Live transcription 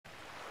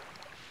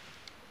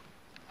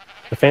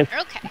Okay,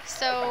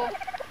 so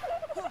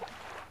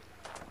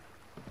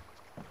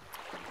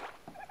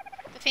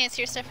the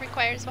fancier stuff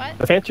requires what?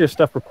 The fancier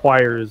stuff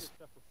requires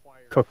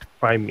cooked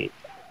prime meat.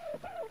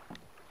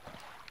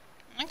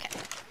 Okay.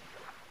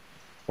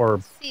 Or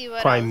Let's see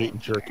what prime else meat in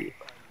jerky. here.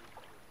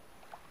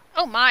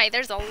 Oh my,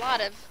 there's a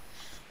lot of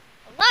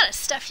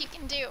stuff you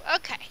can do.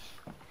 Okay.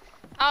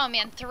 Oh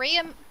man, three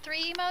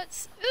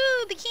emotes.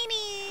 Ooh,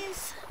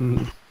 bikinis.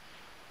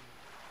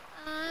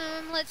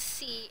 Let's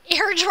see.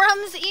 Air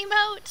drums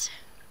emote.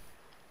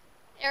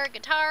 Air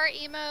guitar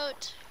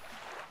emote.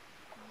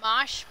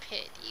 Mosh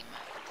pit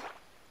emote.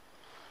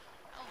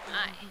 Oh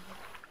my.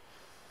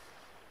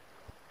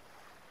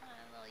 A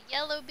little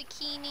yellow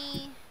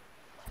bikini.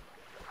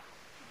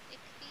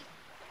 Ichthy.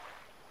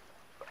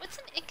 What's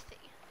an ichthy?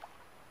 I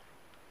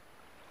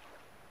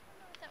don't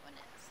know what that one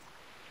is.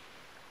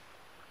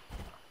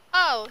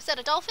 Oh, is that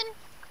a dolphin?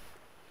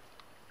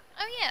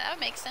 Oh yeah, that would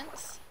make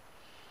sense.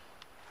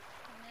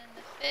 And then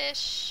the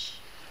fish.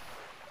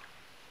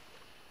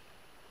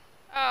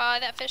 Oh,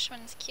 that fish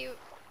one's cute.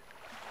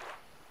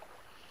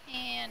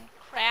 And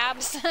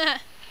crabs.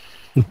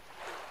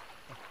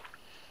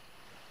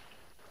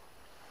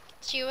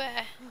 Get you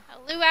a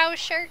luau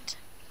shirt.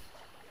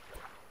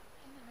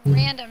 And then a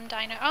random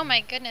dino. Oh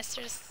my goodness,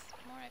 there's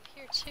more up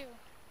here too.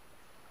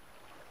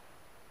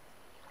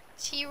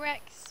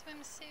 T-Rex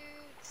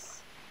swimsuits.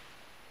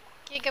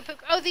 Gigapoop.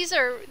 Oh, these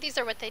are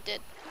what they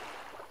did.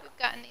 We've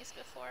gotten these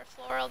before.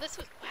 Floral. This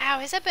was, wow,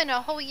 has it been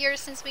a whole year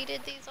since we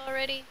did these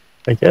already?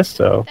 I guess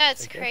so.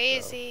 That's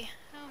crazy.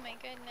 Oh my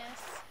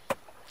goodness.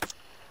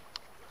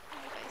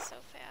 Oh, so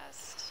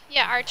fast.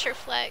 Yeah, Archer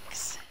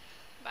Flex.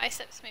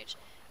 Bicep Smooch.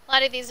 A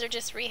lot of these are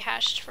just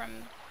rehashed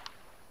from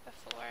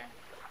before.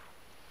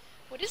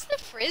 What is the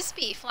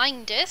Frisbee?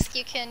 Flying disc?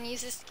 You can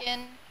use the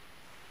skin.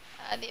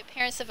 The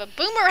appearance of a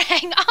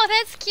boomerang. Oh,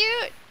 that's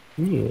cute.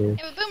 Yeah. You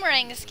have a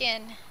boomerang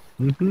skin.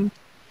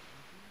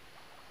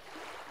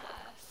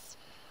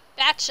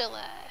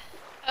 Spatula.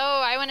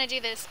 Oh, I want to do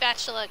the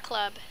spatula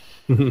club.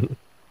 I want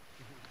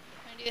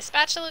to do the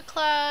spatula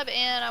club,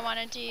 and I want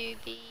to do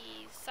the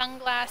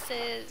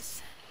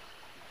sunglasses.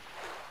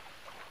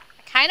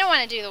 I kind of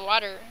want to do the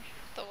water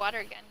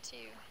gun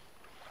too.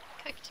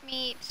 Cooked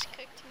meat,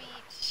 cooked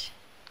meat,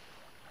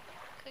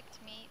 cooked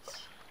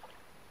meat,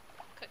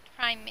 cooked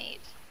prime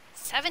meat.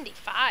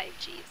 75,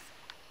 jeez.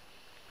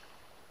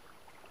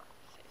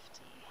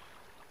 50.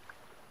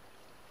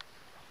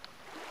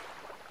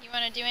 You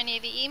want to do any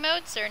of the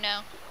emotes or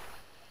no?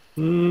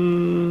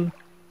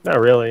 Not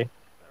really.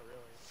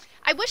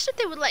 I wish that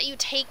they would let you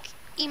take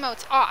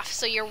emotes off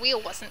so your wheel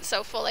wasn't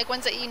so full. Like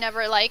ones that you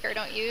never like or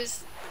don't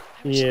use.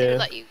 I wish they would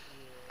let you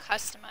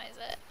customize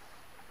it.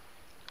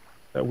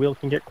 That wheel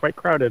can get quite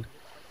crowded.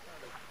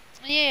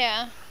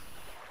 Yeah.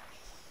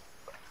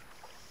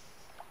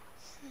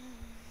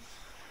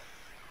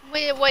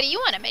 What do you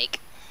want to make?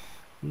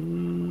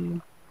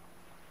 Can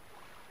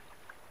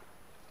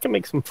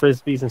make some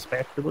frisbees and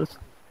spatulas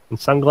and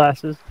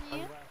sunglasses.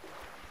 Yeah.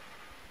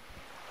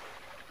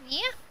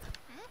 Yeah.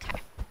 Okay.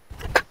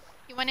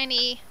 You want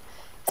any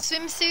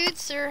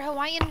swimsuits or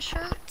Hawaiian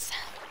shirts?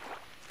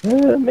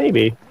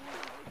 Maybe.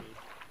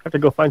 Have to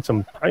go find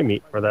some prime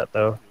meat for that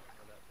though.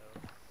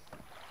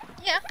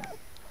 Yeah.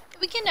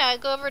 We can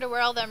go over to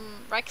where all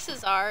them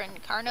Rexes are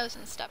and Carnos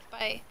and stuff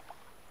by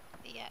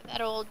the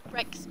that old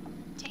Rex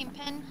tame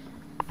pen.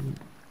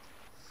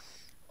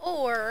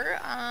 Or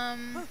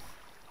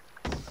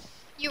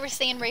you were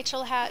saying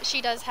Rachel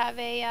she does have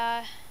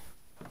a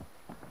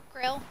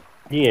grill.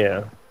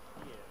 Yeah.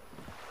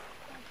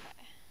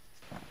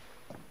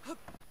 Okay.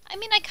 I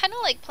mean, I kind of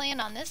like playing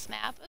on this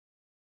map.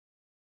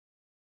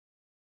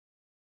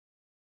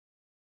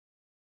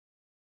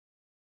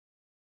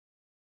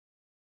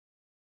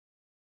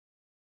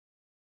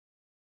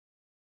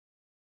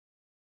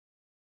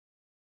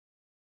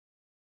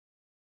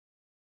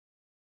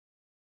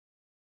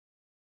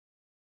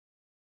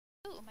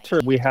 Ooh,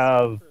 Sure, we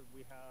have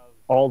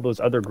all those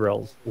other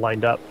grills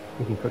lined up.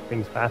 We can cook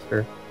things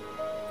faster,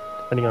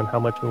 depending on how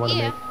much we want to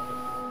make.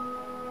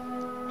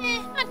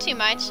 Not too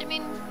much. I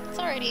mean, it's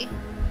already.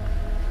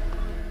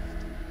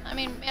 I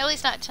mean, at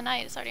least not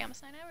tonight. It's already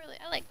almost 9.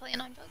 I like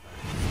playing on both.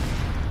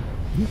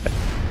 Okay.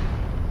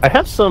 I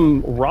have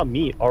some raw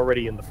meat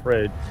already in the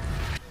fridge.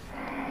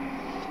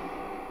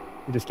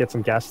 You just get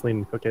some gasoline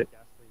and cook it.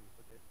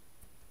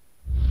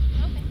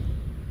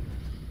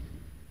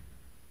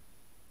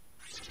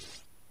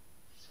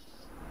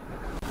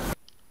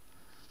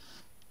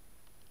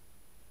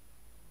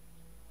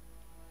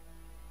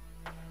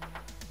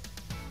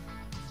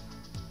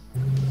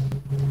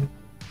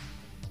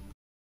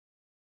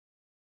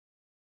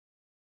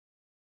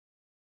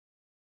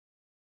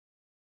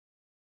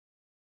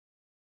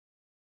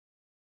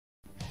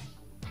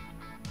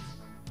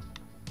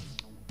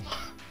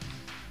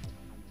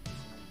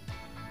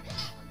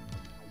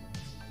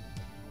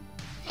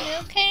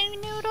 Okay,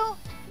 Noodle?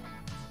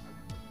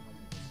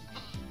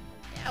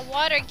 Yeah,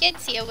 water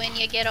gets you when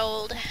you get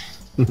old.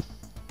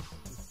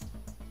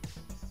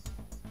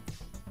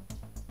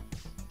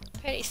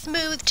 Pretty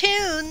smooth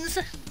tunes.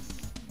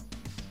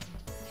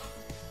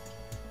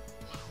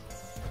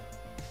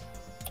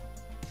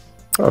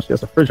 Oh, she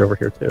has a fridge over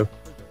here too.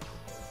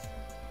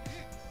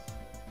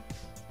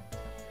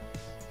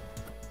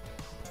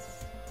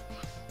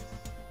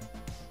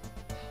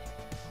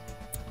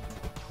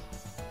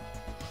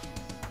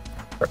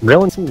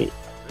 Grilling some meat.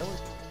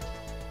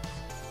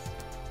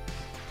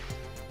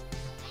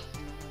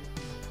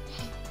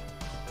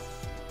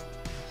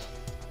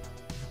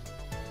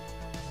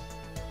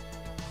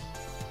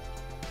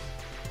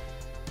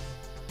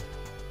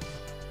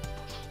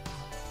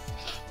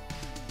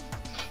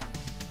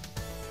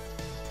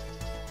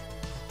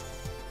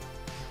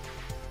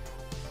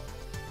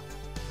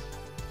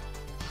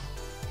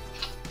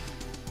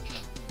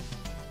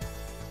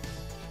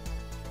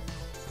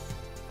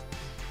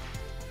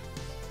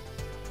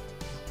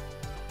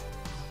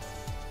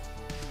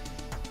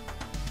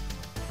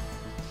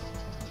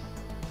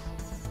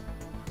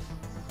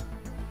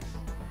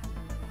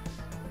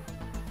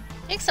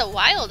 Takes a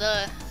while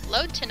to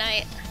load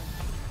tonight.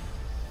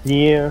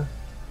 Yeah.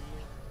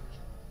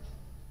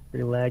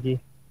 Pretty laggy.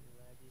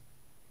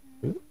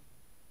 Ooh.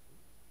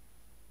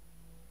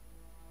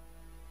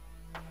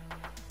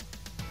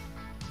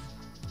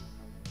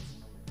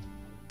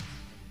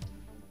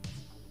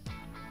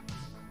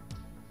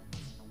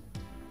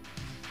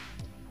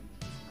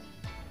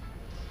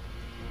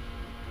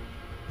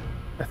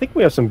 I think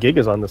we have some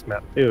gigas on this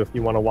map too, if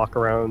you want to walk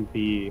around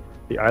the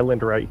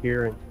island right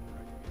here and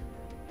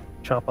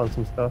chop on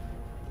some stuff.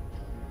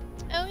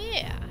 Oh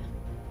yeah.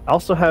 I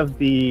also have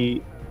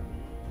the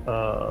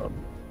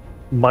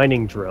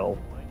mining drill.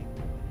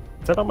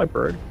 Is that on my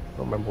bird? I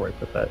don't remember where I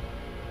put that.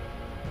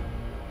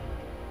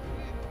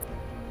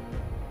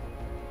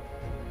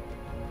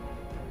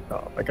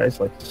 Oh, my guy's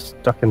like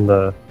stuck in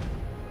the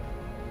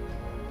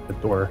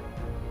door.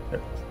 There.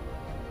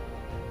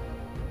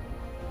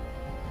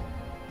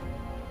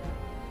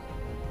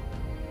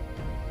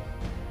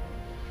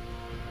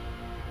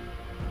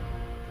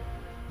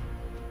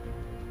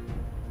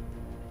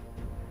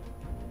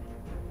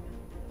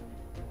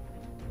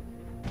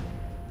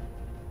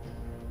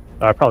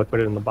 I probably put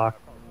it in the box.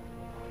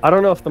 I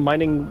don't know if the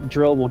mining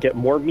drill will get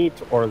more meat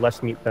or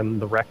less meat than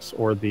the Rex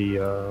or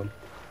the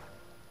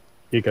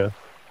Giga.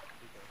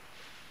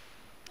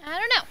 I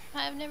don't know.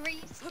 I've never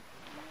used it.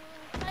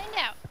 We'll find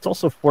out. It's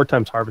also 4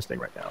 times harvesting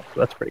right now, so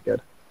that's pretty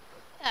good.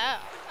 Oh.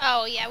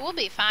 Oh yeah, we'll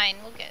be fine.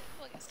 We'll get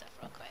stuff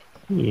real quick.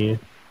 Yeah.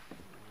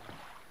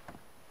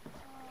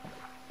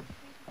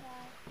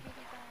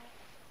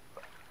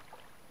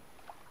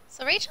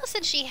 So Rachel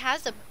said she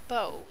has a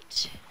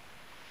boat.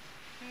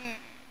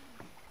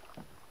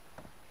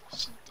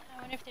 I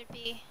wonder if there'd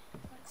be.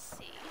 Let's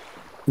see.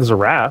 There's a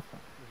raft.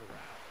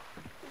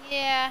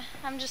 Yeah,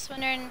 I'm just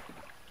wondering.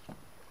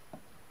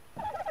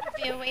 There'd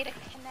be a way to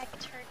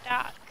connect her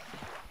dock.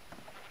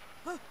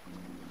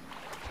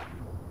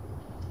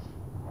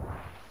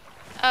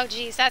 Oh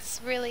geez,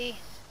 that's really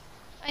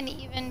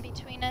uneven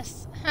between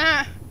us.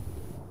 Huh.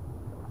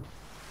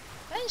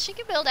 But she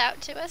could build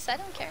out to us. I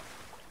don't care.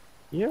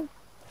 Yeah.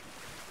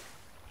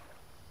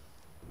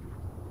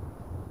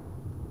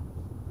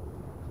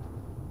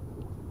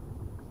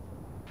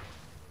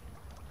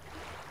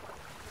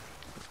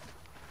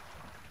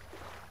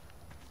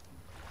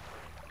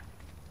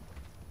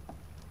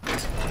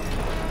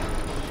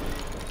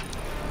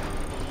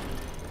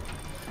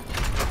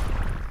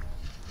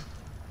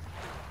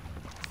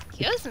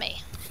 Excuse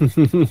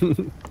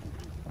me.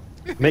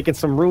 Making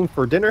some room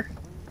for dinner?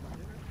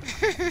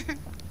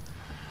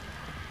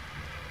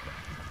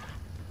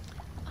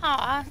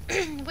 Aw,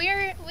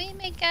 we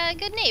make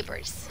good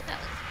neighbors. That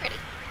looks pretty.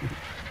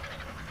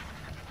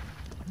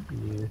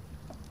 Yeah.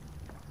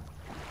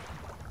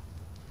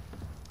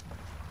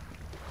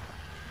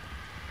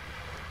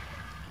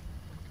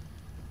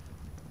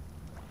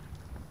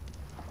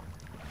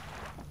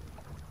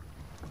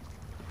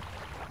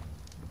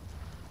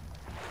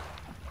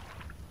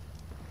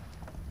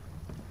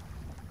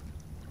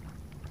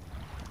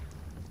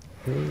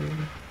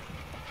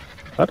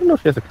 I don't know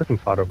if he has a cooking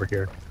pot over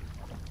here.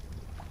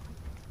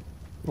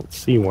 I don't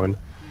see one.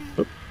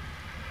 Oop.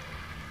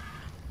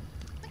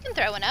 I can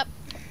throw one up.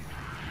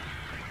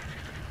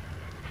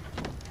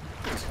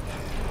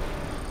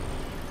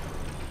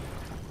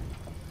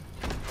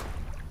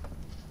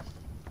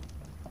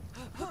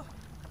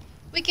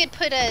 We could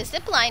put a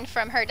zip line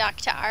from her dock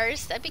to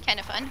ours. That'd be kind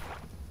of fun.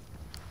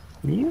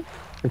 Yeah,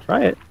 can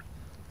try it.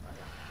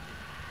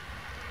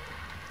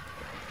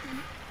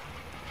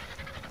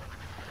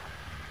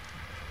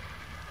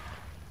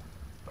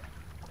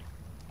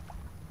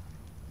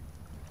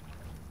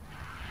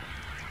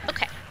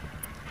 Okay.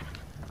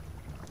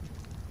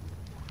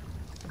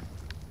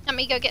 Want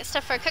me to go get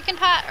stuff for a cooking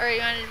pot, or you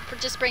want to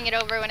just bring it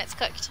over when it's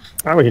cooked?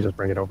 Oh, we can just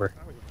bring it over.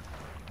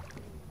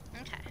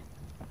 Okay.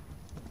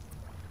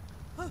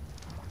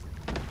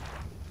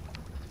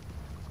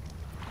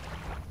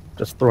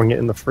 Just throwing it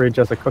in the fridge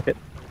as I cook it.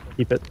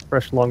 Keep it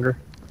fresh longer.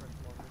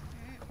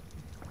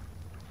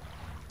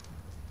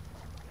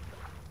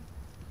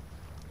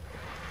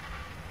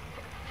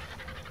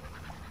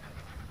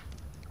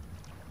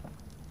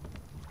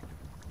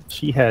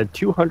 She had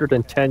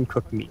 210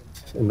 cooked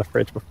meats in the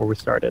fridge before we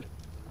started.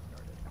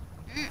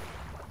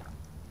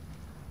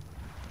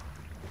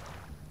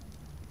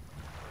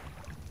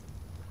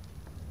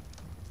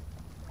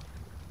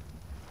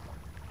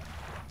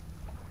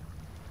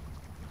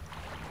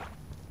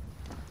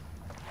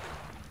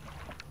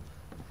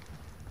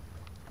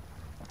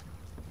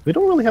 We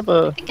don't really have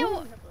a... I think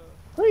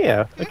Oh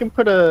yeah, I can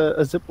put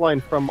a zip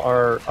line from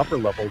our upper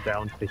level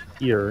down to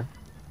here.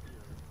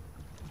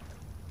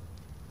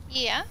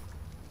 Yeah.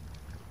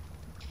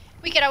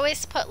 We could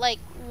always put like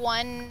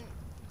one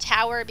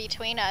tower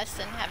between us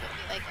and have it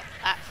be like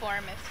a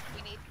platform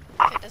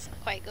if it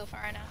doesn't quite go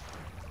far enough.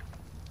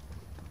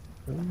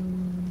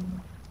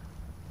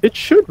 It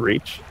should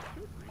reach.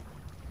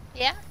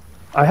 Yeah?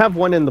 I have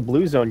one in the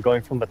blue zone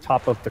going from the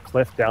top of the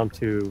cliff down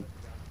to...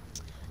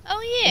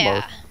 Oh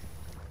yeah.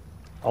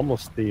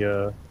 Almost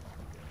the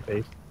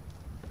base.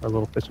 Our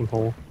little fishing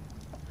hole.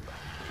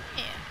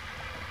 Yeah.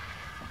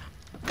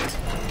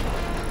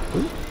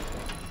 Ooh.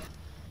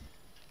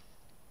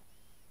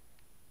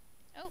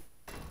 Oh.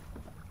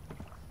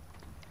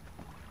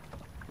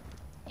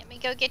 Let me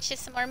go get you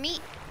some more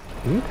meat.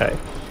 Okay.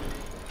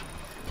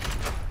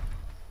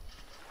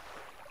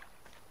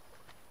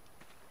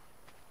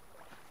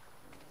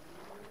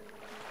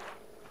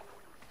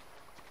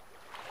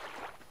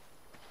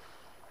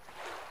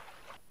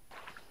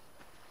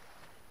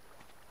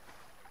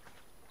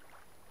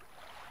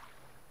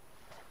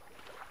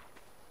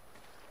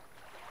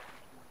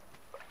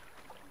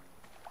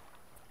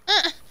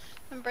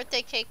 My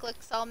birthday cake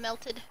looks all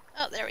melted.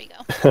 Oh, there we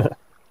go.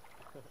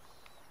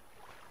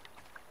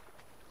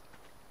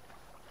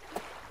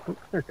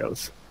 There it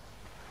goes.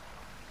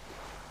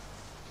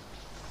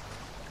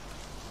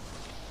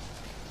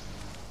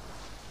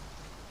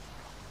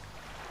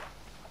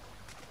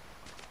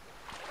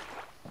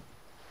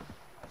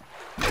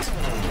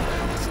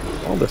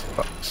 All this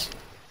folks.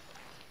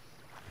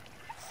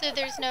 So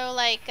there's no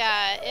like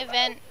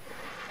event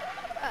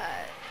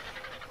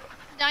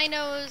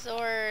dinos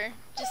or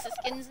just the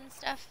skins and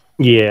stuff?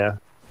 Yeah.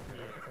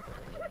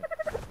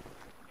 Do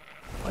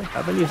I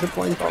have any zip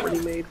lines already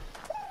made?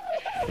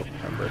 I can't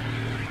remember.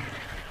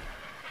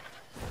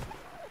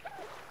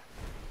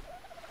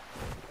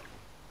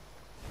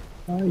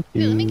 Ooh,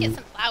 let me get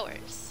some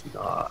flowers.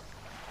 Not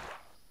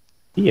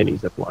see any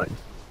zip lines.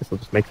 Guess I'll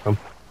just make some.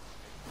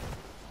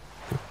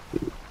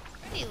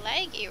 Pretty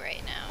laggy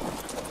right now.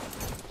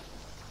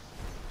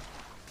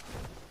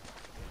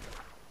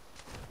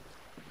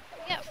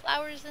 You got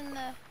flowers in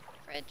the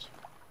fridge?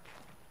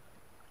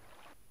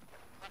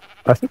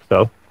 I think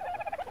so.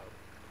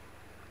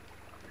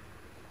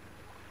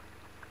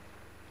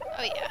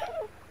 Oh yeah.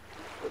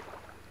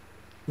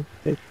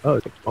 Oh,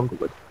 it's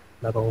bunglewood.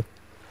 Metal.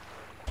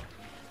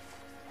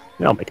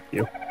 Yeah, I'll make a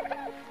few.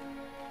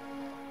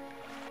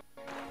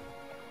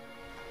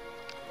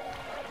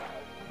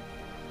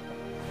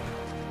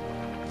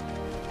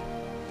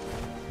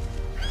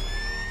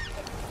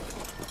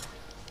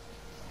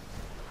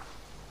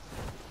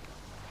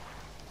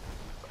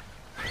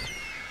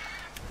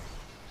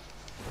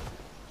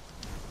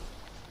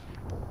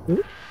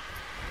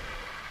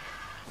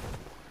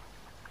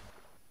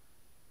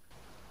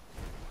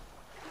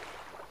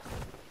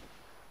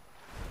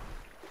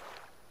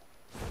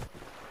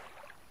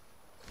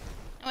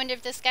 I wonder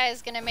if this guy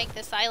is gonna make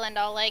this island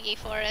all laggy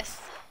for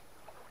us.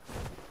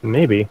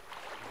 Maybe. It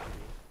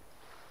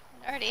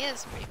already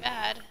is pretty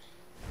bad.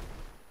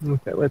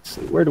 Okay, let's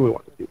see. Where do we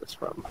want to do this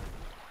from?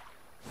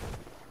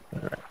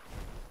 Alright.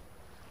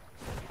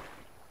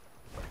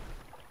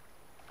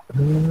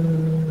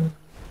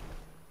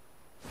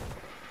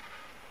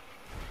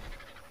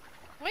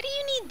 What do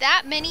you need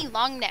that many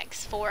long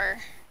necks for?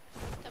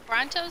 The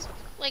Brontos?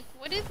 Like,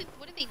 what do they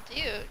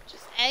do?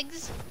 Just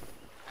eggs?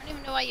 I don't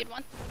even know why you'd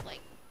want, like...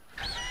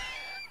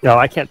 No,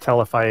 I can't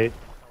tell if I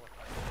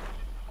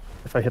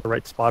hit the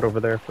right spot over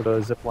there for the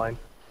zip line.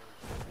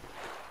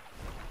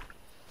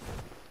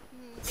 Do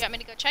you want me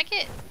to go check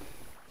it?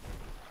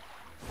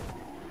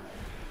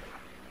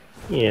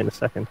 Yeah, in a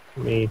second.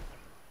 I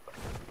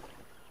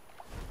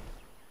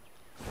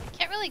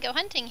Can't really go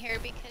hunting here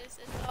because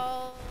it's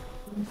all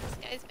this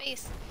guy's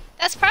base.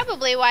 That's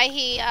probably why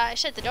he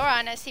shut the door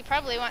on us. He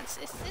probably wants...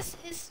 Is this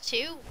his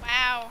too?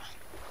 Wow.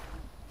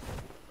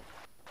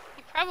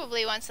 He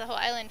probably wants the whole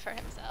island for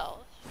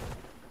himself.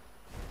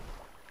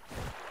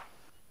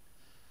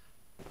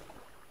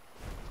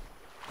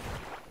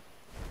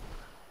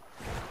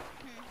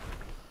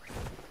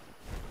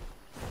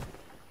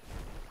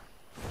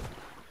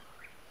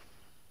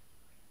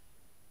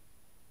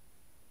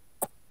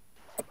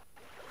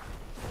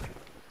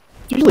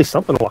 usually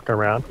something walking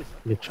around.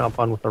 You chomp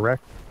on with the wreck.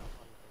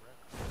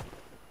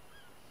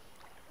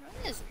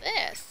 What is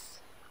this?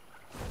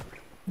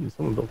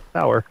 Someone built a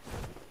tower.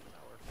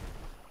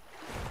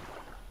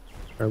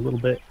 Or a little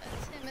bit.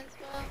 That's him as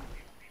well.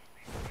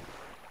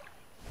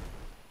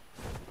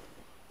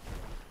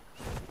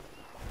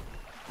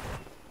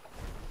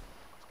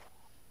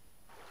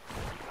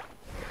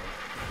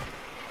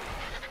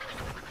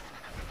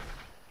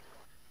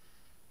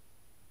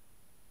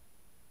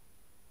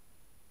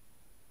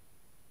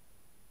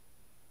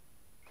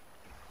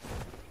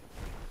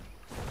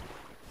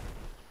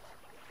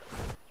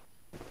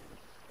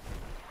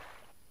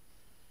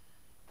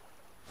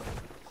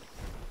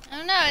 I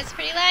don't know, it's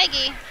pretty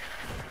laggy.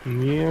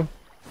 Yeah.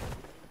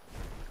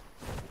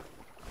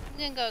 I'm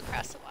gonna go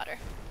across the water.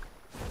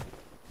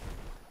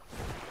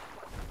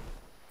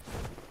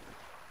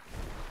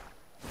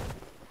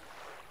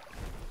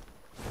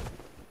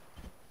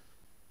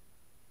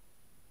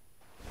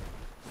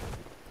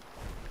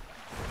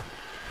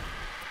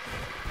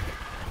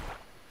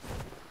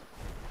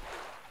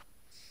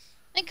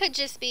 could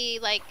just be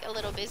like a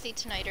little busy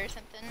tonight or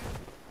something.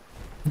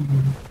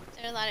 Is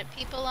there a lot of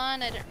people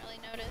on? I didn't really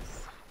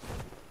notice.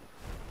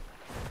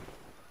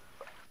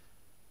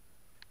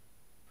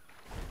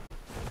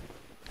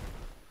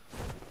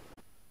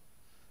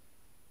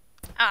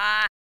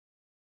 Ah.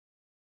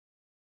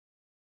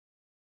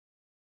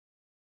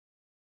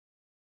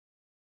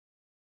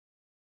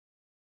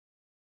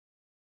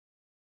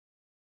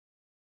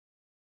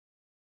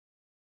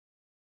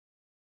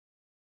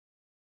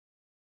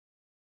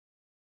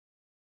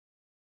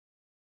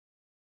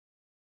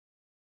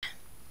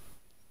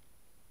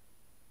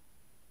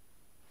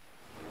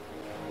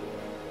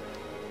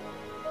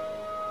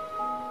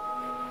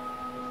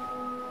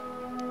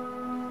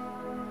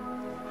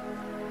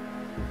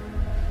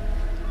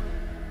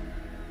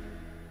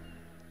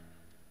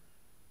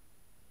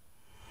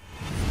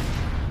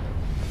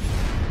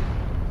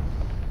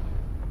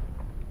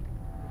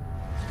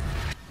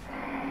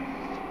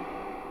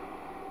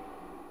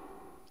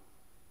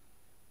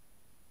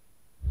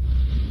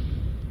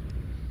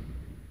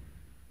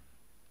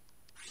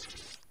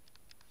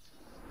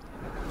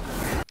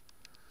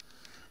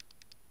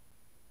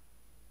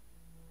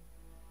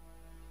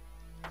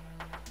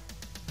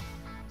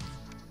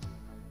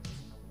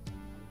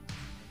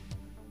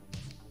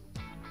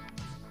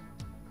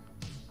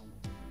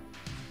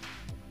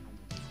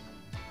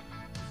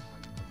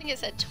 I think it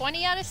said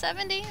 20 out of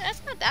 70.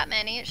 That's not that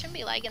many. It shouldn't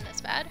be lagging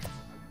this bad.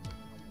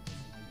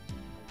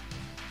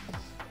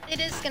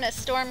 It is gonna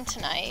storm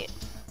tonight.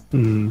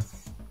 Maybe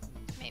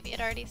it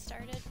already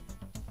started.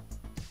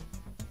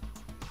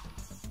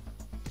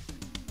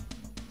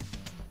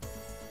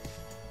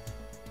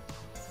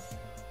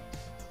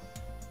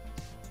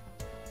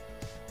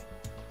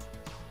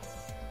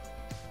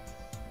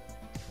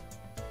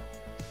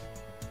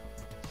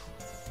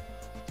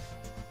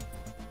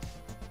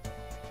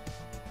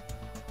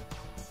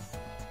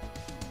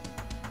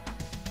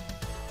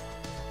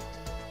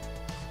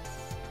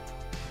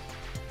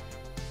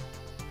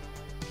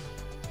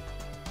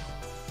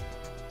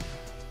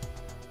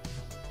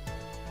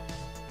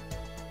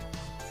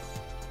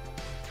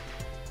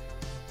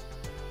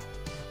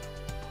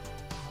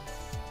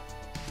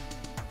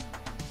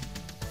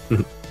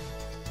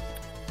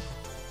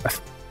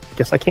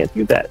 I guess I can't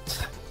do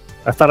that.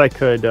 I thought I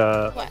could,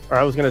 or What?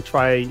 I was going to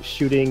try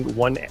shooting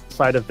one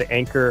side of the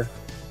anchor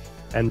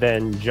and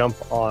then jump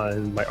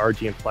on my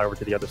RG and fly over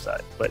to the other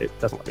side, but it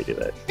doesn't let me do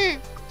that.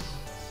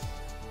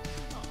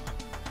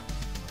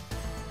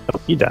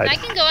 Oh, you died. I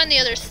can go on the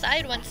other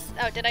side once.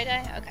 Oh, did I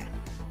die? Okay.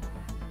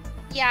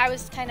 Yeah, I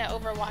was kind of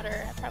over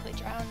water. I probably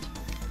drowned.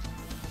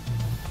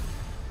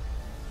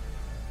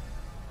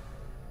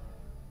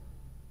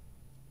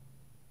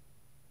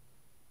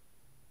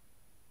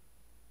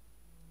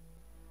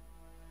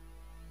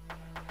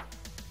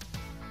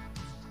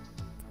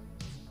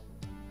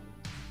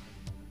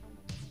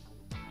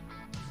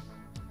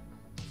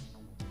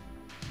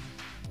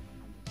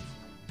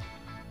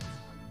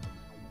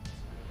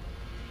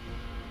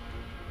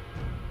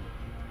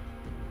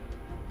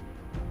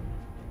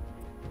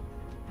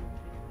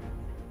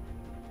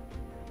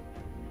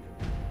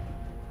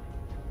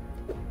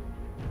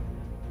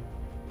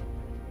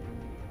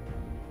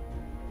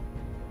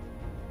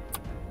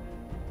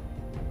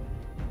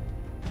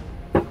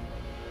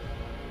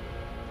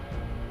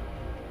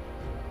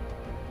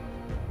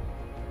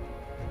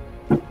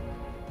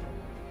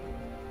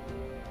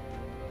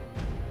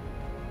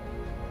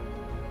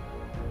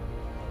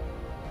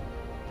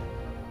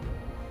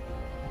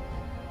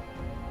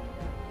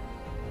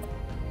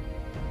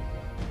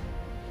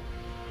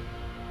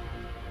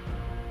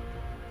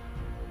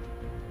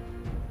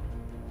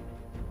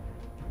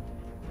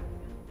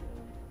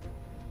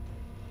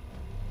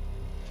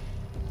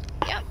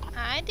 Yep,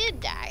 I did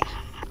die.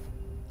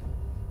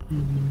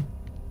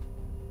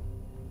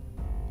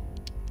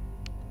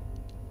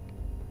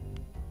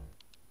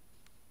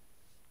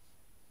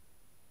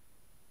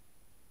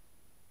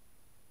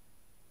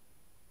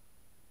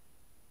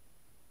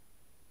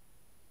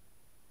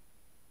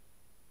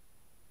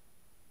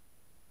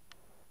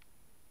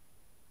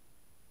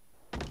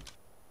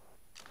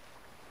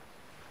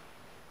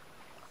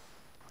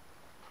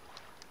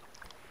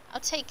 I'll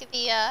take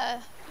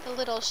the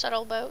little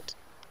shuttle boat.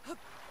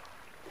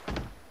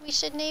 We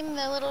should name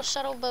the little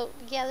shuttle boat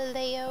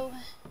Galileo.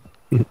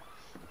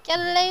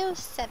 Galileo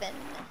 7.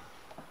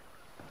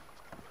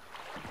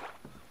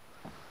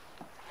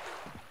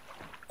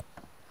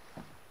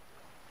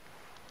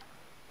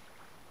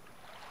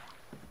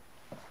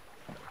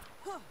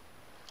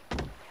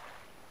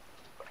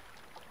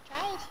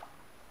 Drive.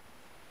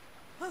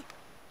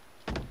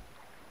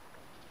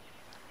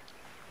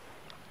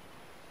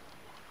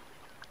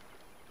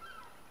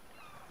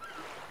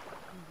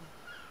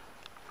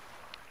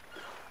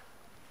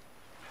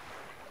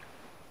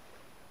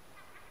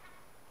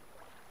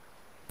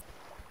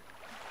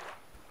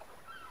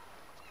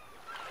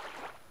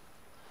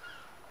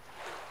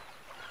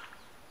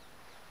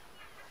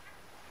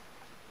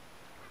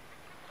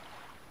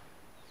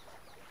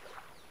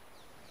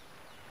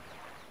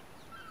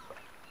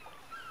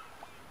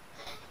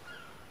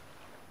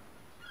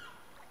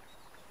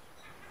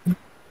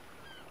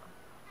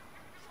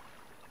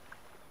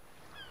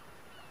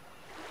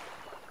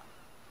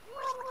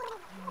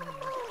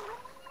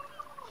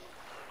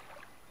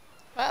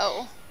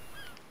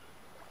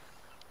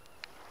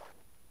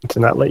 To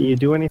not let you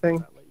do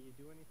anything?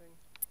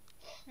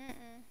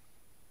 Mm-mm.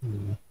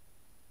 Hmm.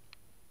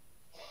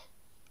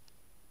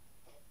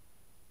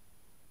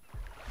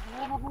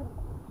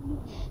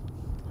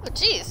 Oh,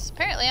 jeez.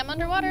 Apparently I'm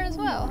underwater as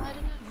well. I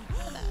did not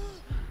know that.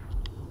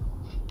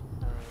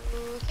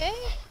 Okay.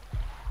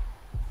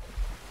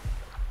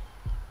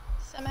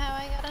 Somehow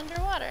I got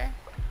underwater.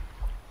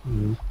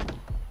 Hmm.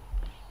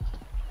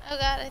 Oh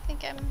god, I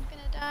think I'm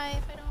gonna die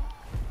if I don't...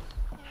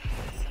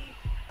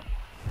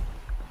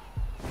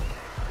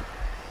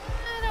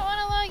 I don't want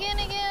to log in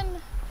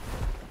again.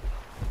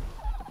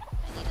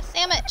 I need a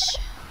sandwich.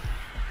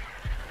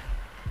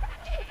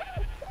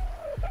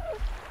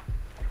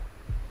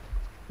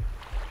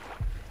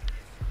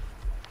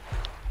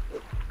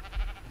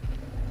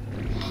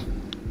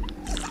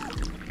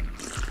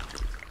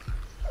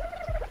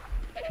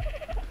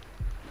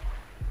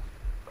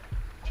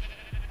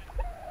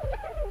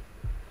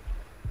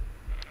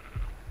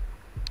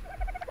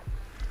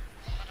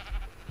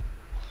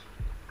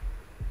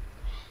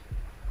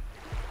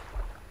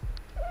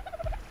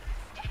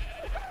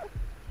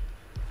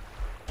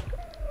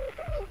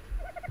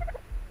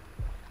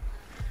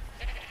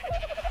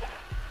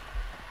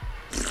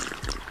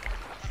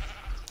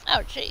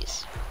 Oh,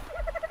 jeez.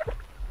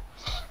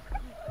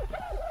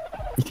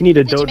 You can eat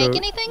a Did you make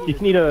anything? You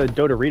can eat a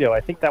Dodorito. I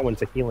think that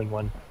one's a healing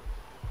one.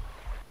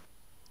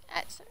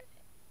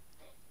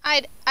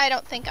 I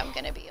don't think I'm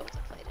gonna be able to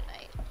play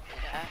tonight.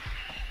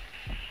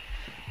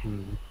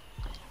 Hmm.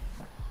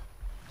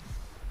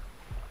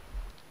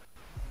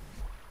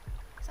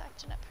 It's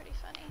acting up pretty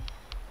funny.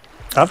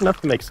 I have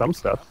enough to make some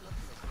stuff.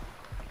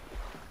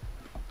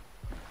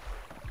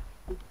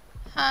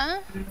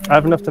 Huh? I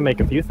have enough to make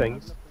a few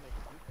things.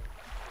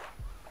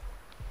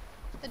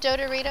 The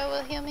Dodorito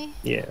will heal me?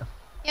 Yeah.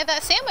 Yeah,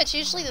 that sandwich,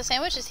 usually the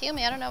sandwiches heal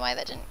me. I don't know why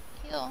that didn't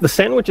heal. The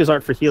sandwiches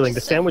aren't for healing.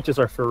 The sandwiches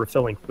are for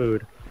refilling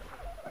food.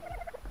 I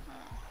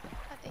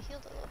thought they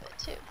healed a little bit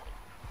too.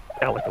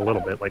 Yeah, like a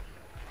little bit, like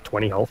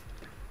 20 health.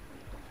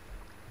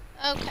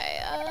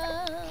 Okay,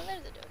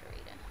 there's the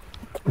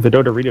Dodorito. The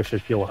Dodorito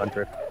should heal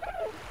 100.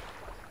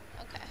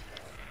 Okay.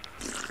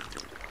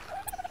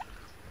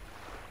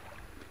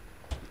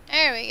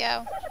 There we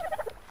go.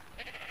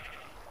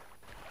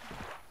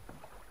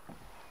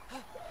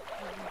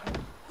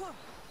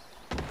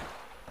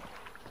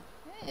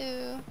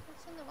 Ooh,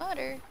 what's in the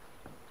water?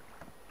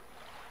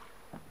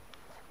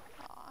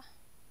 Aw.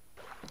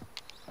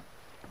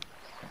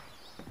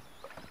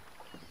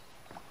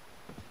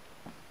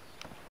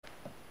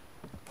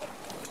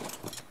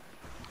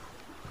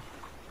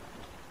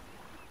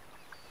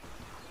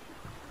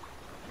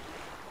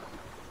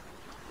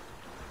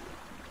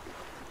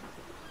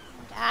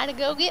 Gotta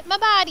go get my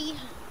body.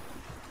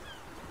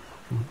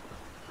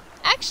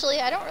 Actually,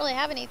 I don't really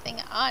have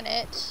anything on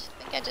it.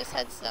 I think I just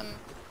had some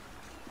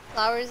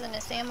flowers and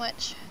a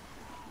sandwich.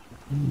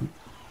 I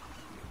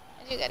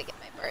do gotta get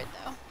my bird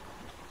though.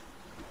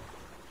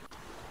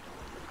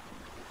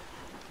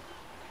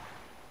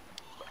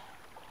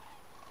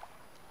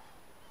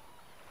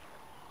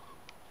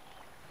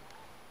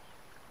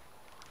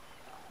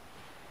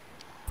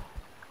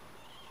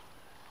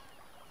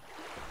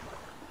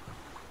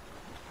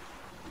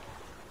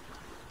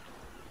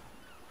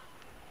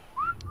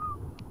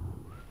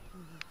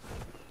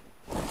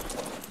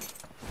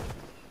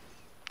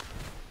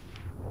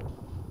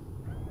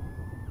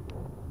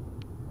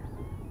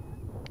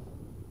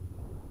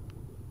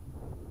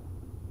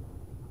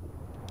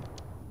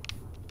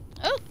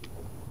 Oh!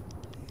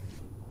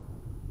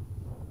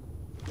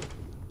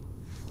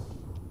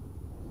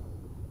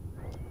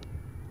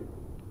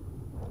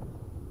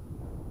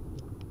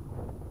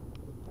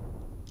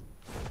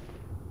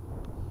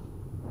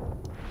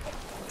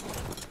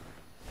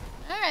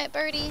 Alright,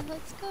 birdie,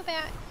 let's go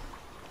back.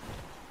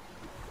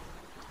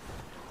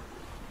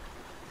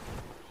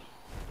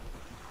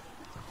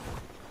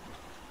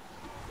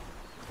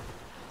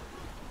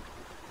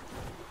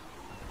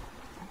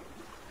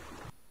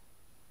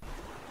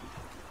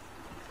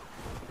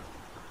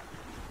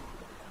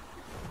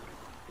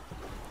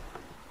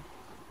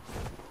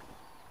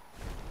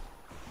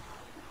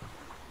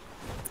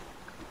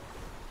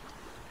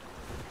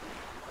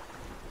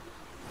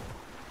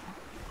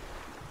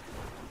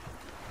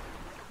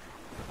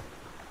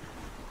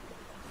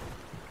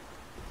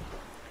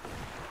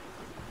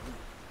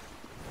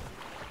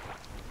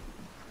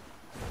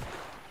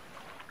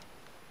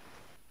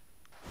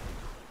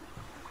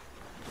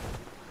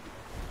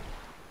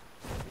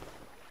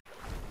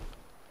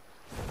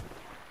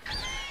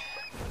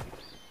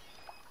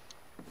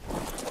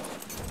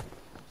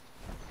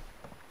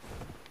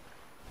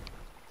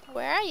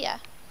 Where are ya?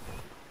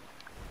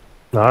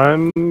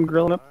 I'm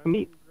grilling up the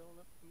meat.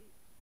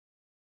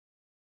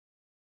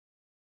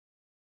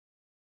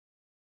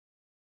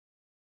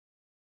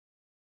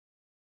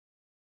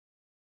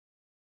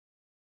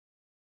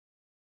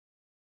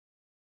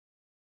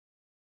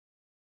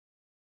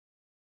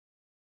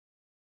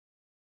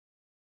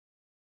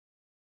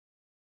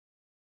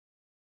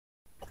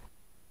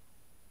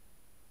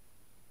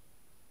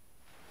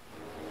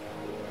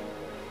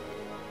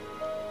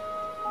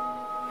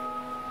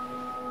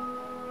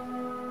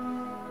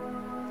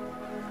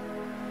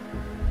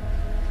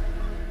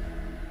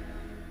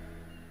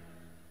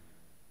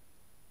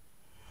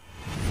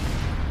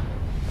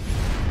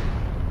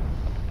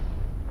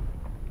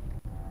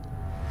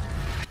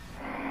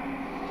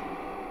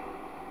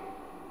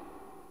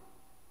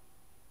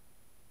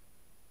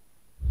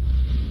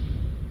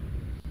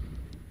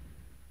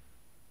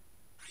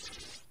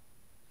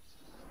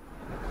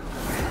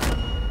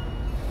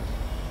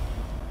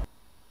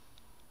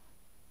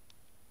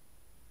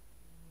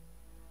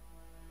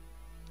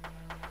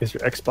 Is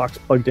your Xbox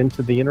plugged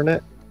into the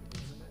internet?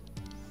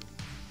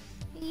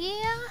 Yeah.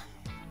 I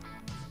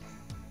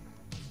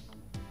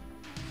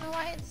don't know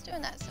why it's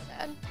doing that so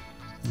bad.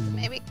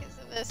 Maybe because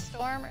of the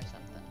storm or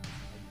something.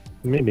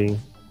 Maybe.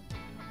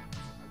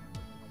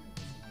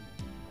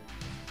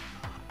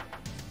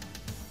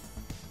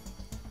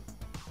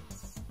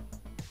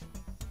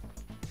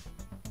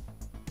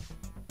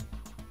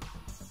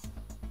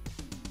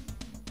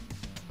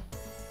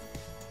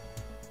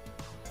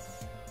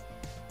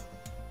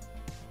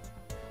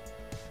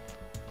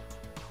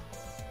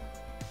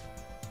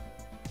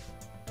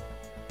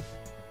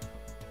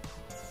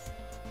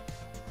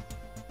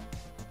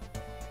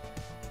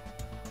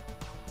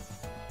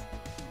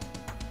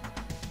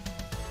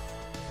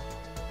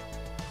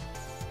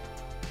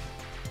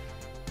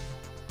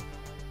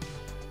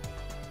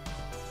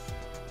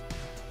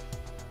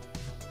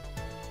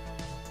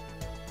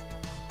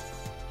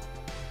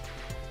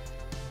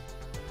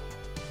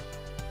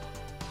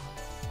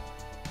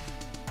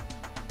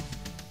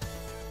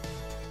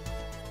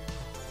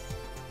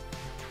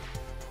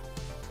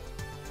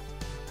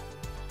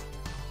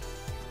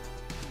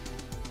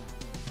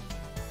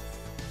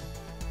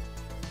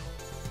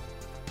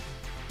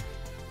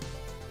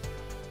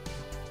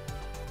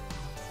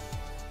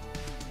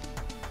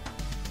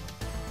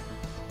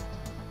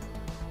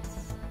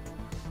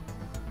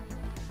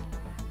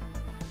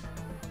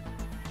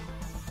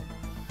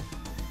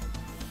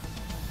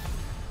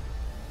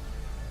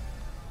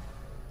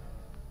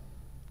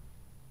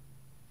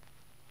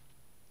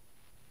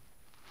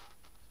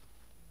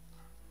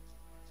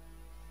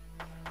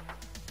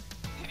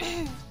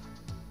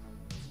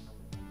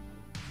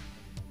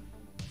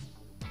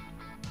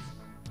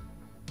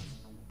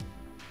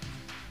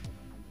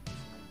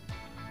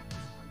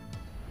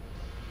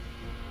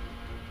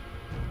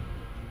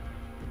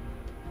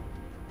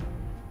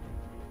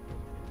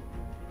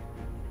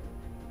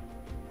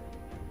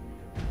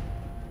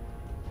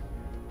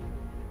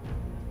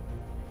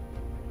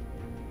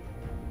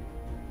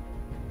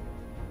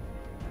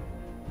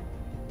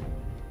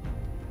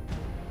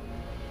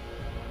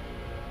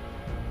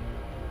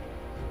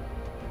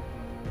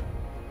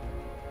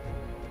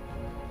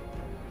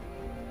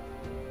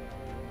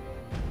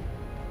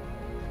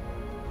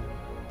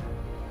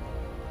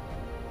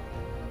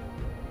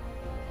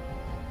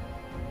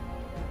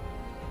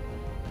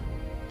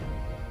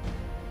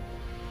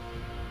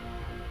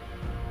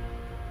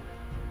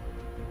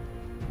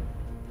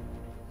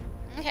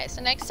 Okay,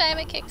 so next time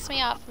it kicks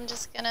me off, I'm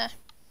just gonna,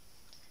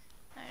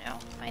 I don't know,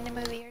 find a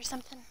movie or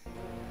something.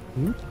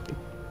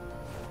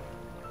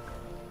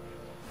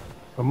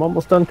 I'm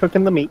almost done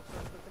cooking the meat.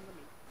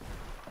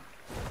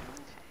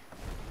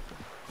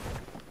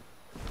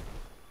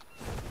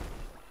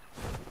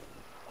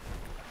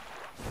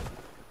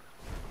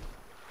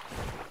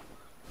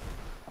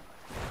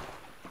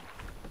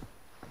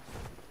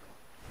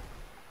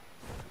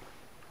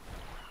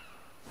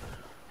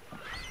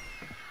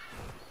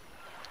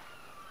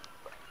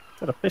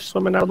 Is that a fish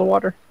swimming out of the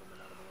water?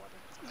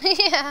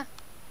 Yeah.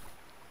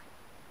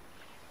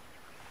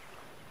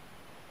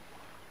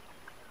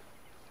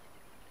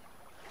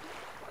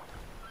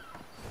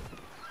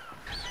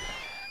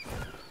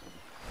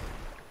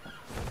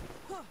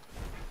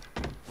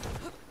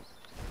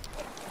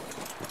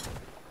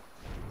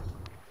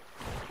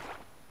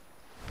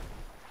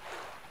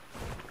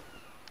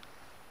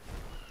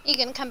 You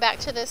can come back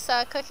to this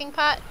cooking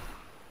pot?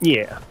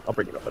 Yeah, I'll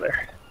bring it over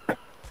there.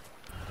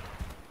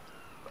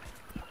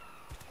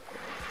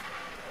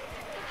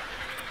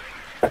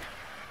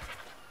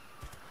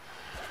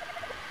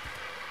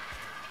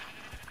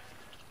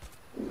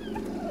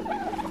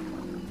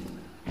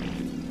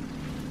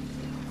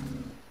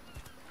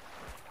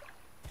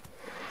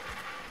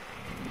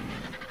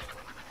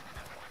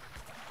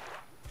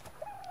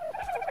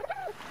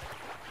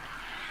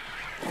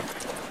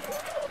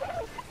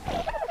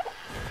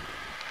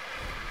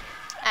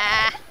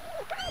 Ah.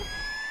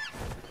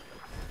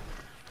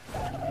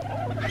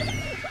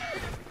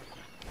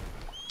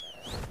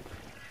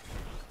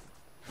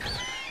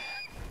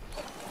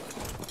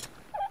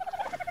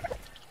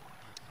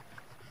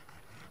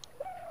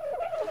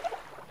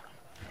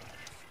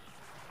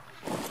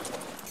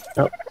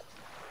 Oh.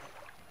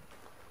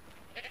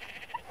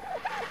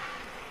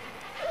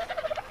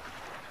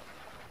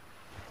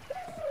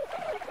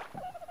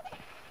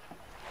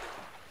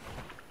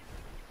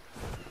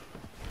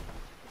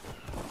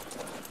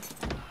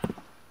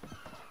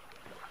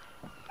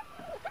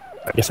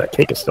 I guess that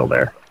cake is still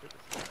there.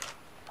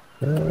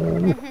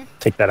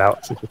 Take that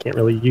out since we can't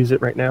really use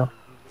it right now.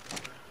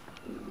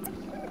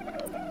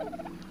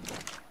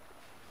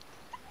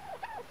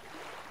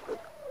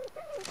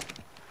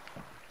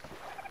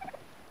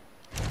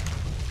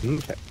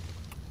 Okay.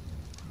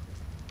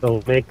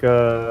 So make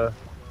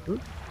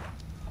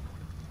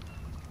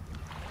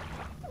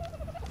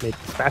make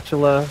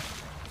spatula,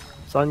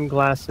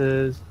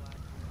 sunglasses.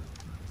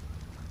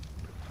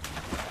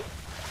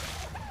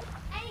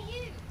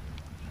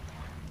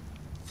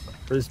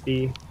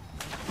 Frisbee.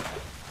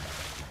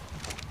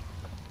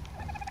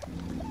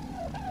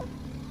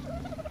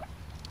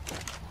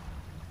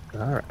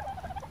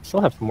 still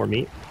have some more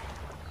meat.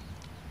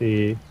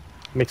 See,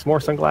 make some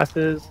more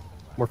sunglasses,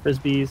 more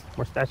frisbees,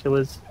 more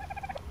spatulas,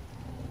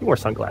 more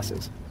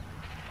sunglasses.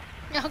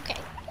 Okay.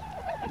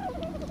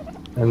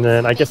 And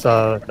then I guess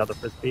another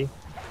frisbee.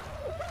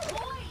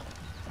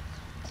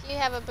 Do you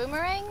have a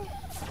boomerang?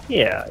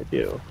 Yeah, I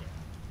do.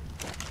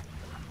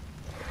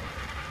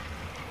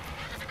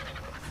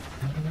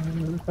 I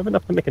have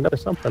enough to make another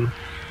something.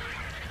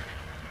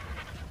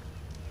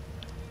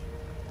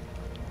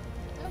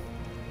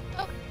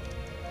 Oh.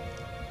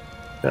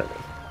 There it is.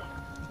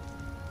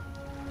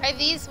 Are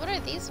these, what are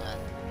these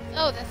ones?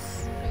 Oh,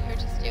 that's what you were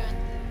just doing.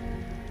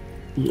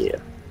 Yeah.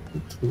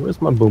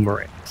 Where's my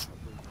boomerangs?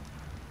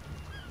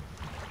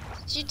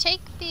 Did you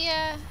take the,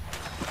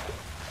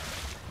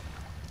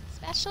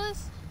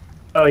 spatulas?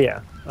 Oh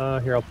yeah.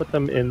 Here, I'll put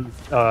them in.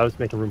 I was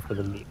making room for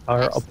the meat.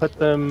 I'll put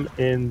them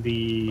in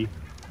the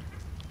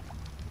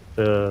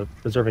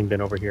preserving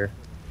bin over here,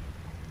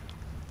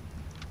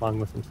 along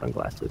with some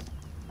sunglasses.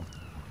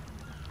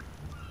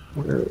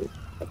 Where is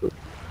that?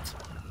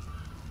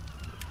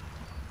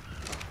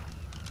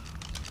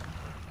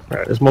 All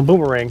right, there's my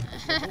boomerang.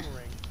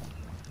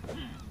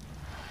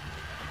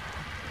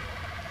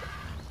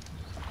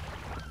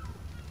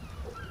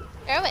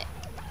 Throw it.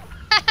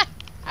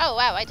 Oh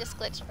wow, I just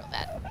glitched real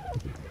bad.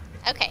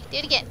 Okay, do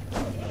it again.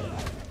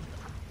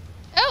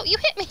 Oh, you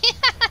hit me!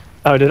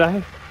 Oh, did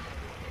I?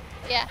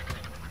 Yeah.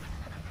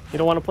 You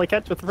don't want to play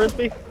catch with the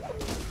frisbee?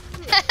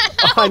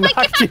 Oh, I my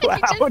knocked God, you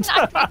out. just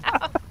knocked me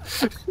out.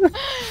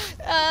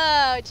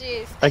 Oh,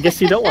 jeez. I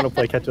guess you don't want to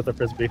play catch with the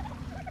frisbee.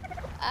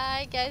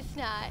 I guess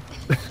not.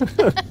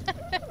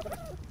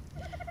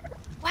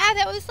 Wow,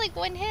 that was like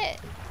one hit.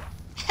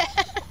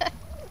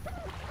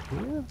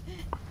 Yeah.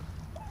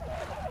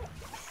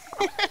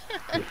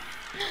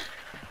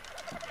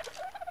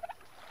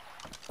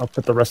 I'll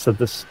put the rest of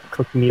this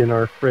cooked meat in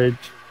our fridge.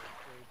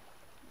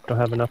 Don't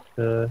have enough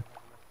to.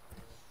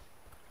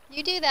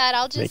 You do that.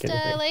 I'll just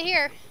anything. lay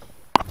here.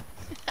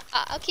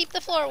 I'll keep the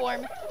floor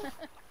warm.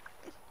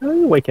 Oh,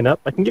 you're waking up.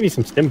 I can give you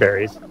some stim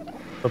berries.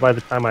 So by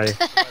the time I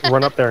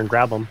run up there and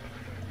grab them.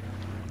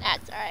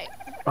 That's alright.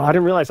 Oh, I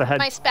didn't realize I had.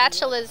 My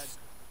spatula's.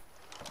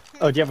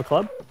 Oh, do you have a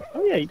club?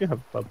 Oh yeah, you do have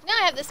a club. No,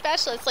 I have the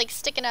spatula. It's like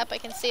sticking up. I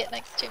can see it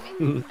next to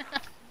me.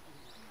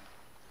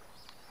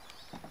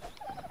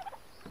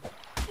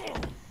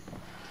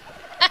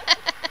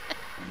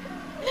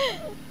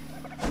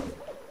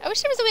 I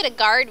wish there was a way to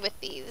guard with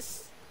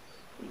these.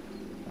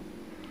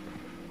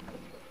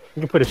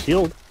 You can put a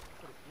shield.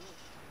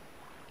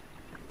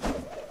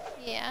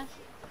 Yeah.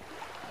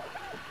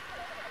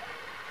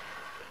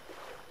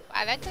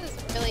 Wow, that goes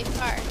really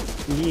far.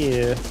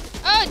 Yeah.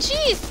 Oh,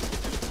 jeez!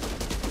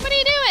 What are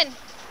you doing?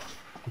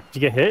 Did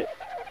you get hit?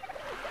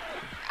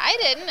 I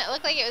didn't. It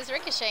looked like it was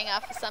ricocheting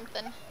off of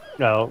something.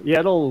 No. Yeah,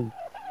 it'll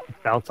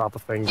bounce off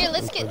of things. Here,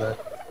 let's do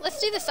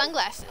the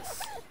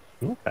sunglasses.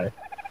 Okay.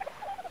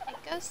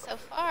 It goes so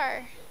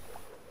far.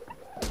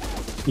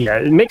 Yeah,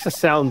 it makes a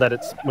sound that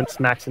it's when it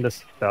smacks into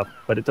stuff,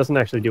 but it doesn't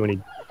actually do any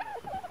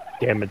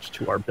damage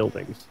to our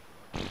buildings.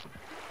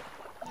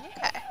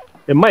 Okay.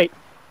 It might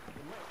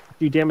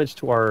do damage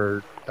to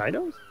our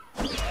dinos?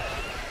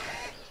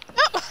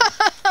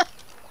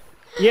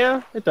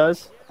 Yeah, it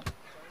does.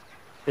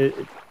 It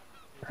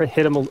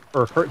hit him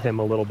or hurt him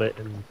a little bit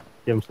and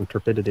give him some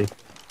torpidity.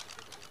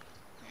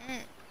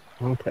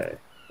 Okay.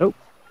 Oh,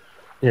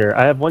 here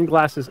I have one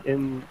glasses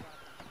in.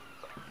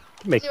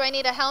 Do I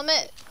need a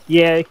helmet?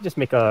 Yeah, you can just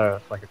make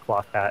a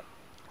cloth hat.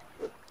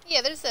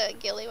 Yeah, there's a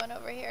ghillie one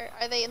over here.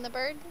 Are they in the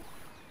bird?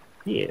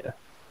 Yeah.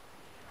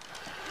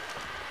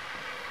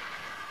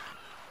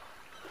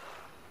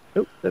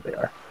 Oh, there they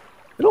are.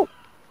 They don't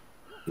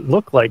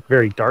look like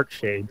very dark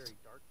shades.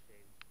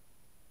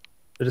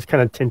 They're just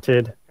kind of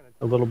tinted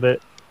a little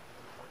bit.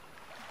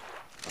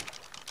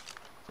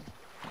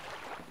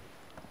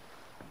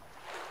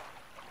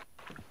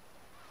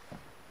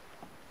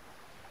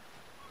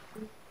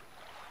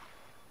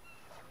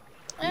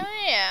 Oh,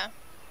 yeah.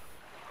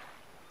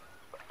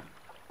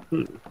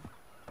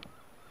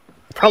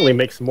 Probably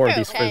make some more of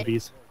these okay.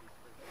 frisbees.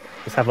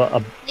 Just have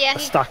a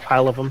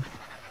stockpile of them.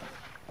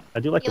 I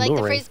do like the boomerang.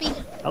 You like the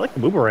frisbee? I like the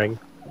boomerang.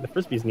 The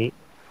frisbee's neat.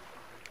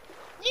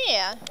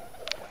 Yeah.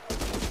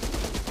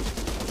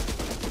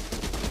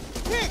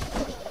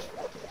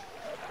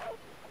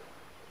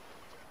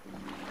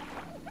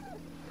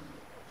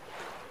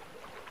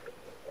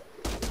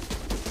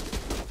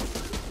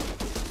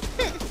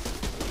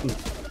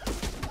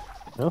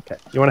 Okay.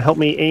 You want to help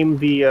me aim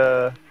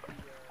the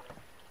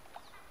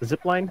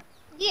zip line?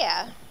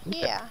 Yeah. Okay.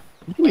 Yeah.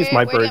 You can use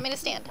my Where do you bird. want me to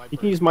stand? You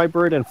can use my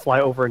bird and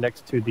fly over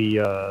next to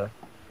the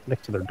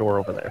next to their door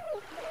over there.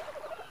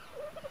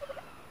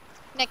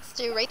 Next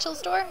to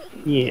Rachel's door?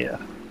 Yeah.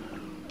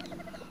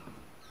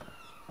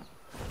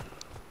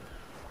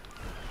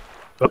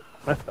 Oh,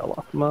 I fell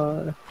off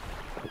my.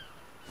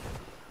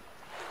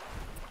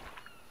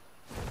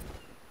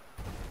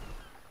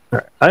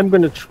 Alright, I'm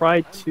going to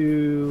try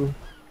to.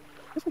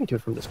 I guess I can do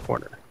it from this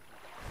corner.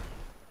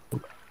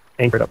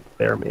 Anchor it up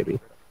there, maybe.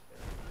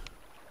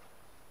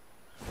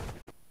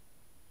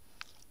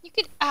 You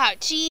could. Oh,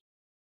 gee.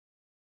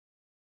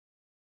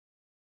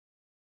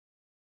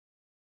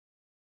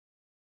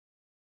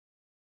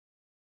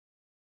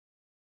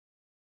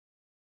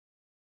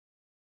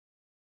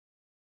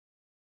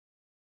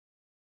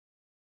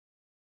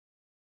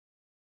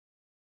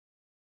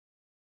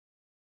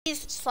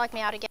 Please just lock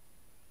me out again.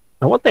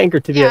 I want the anchor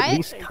to be Yeah, at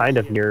least kind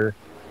of near.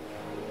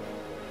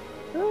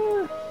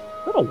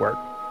 That'll work.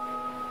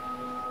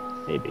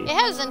 Maybe. It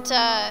hasn't,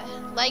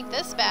 like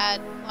this bad,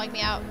 logged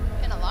me out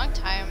in a long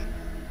time.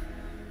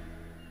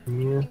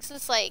 Yeah. I think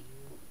since, like,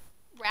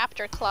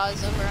 raptor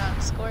claws over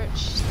on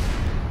Scorched.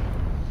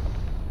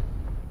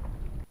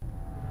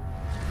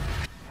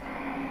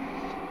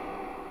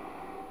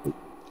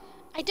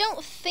 I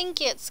don't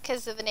think it's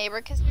because of the neighbor,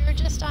 because we were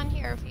just on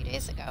here a few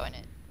days ago and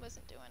it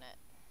wasn't doing it.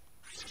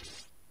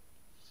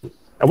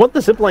 I want the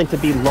zipline to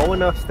be low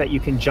enough that you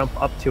can jump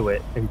up to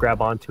it and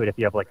grab onto it if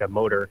you have like a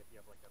motor.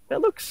 That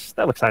looks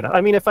high enough.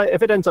 I mean, if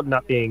it ends up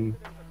not being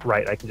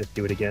right, I can just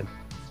do it again.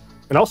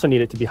 And I also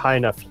need it to be high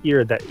enough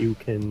here that you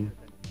can,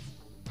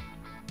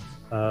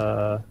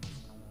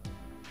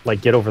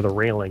 like get over the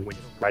railing when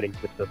you're riding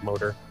with the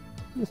motor.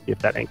 Let's see if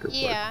that anchor works.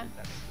 Yeah.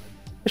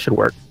 It should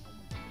work.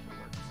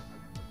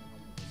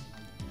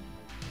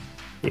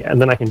 Yeah,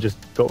 and then I can just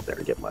go over there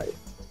and get my...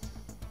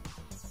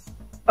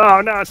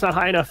 Oh, no, it's not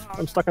high enough.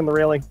 I'm stuck on the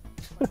railing.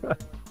 How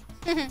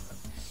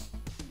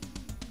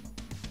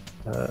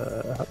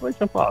do I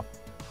jump off?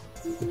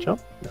 Jump?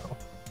 No.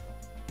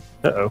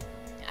 Uh-oh.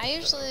 I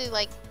usually,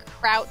 like,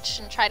 crouch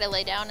and try to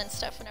lay down and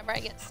stuff whenever I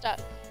get stuck.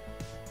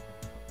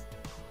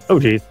 Oh,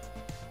 geez.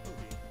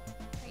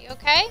 Are you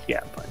okay?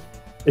 Yeah, I'm fine.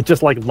 It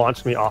just, like,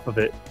 launched me off of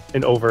it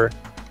and over.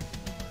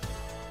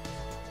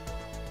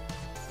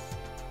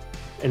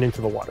 And into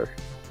the water.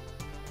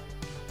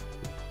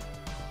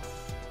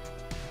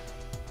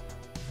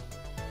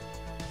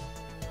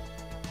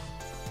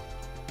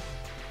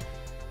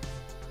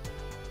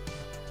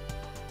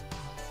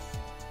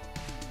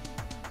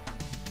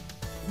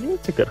 Yeah,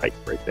 it's a good height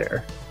right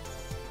there.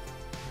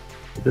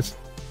 This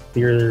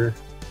here.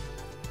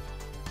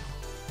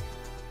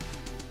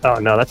 Oh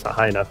no, that's not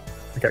high enough.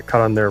 I got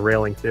caught on their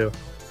railing too.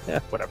 Yeah,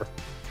 whatever.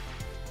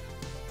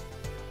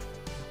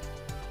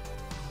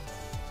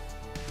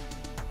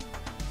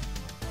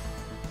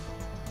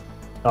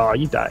 Oh,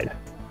 you died.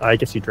 I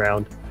guess you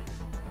drowned.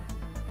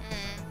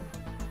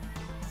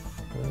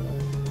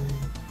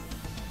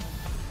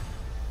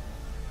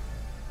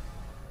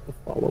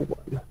 Follow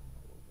one.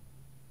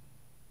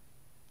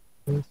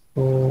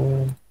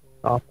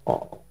 Stop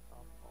all.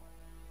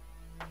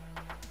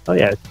 Oh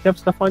yeah, do you have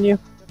stuff on you?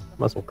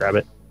 Might as well grab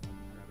it.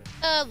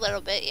 A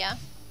little bit, yeah.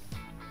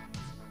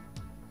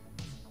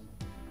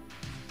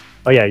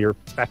 Oh yeah, your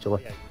spatula.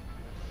 There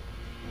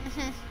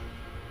Mm-hmm.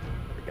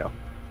 we go.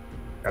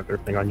 Grab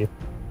everything on you.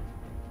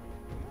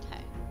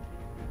 Okay.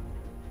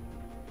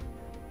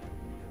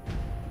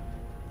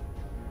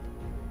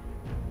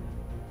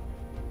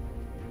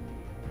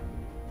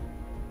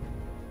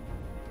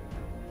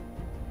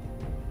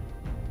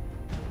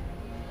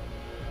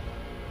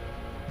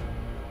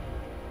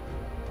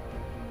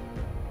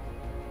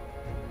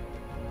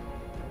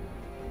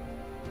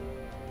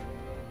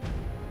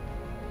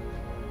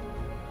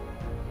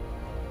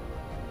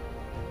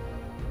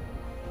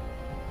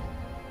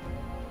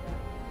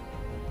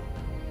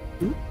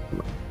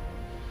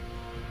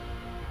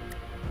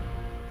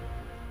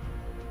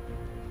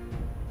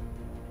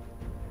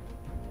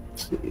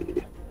 Let's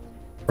see.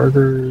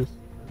 Burgers,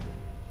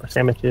 or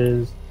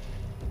sandwiches,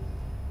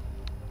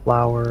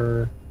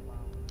 flour.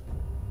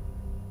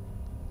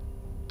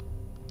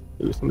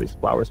 Ooh, some of these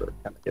flowers are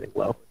kind of getting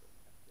low.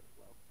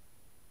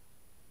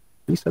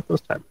 Reset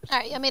those timers.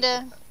 Alright, you want me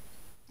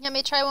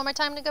to try one more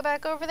time to go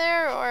back over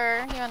there,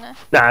 or you wanna...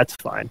 Nah, it's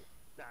fine.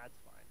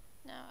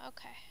 No,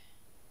 okay.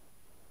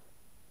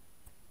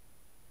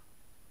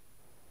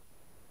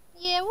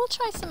 Yeah, we'll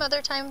try some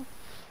other time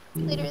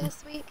later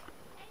this week.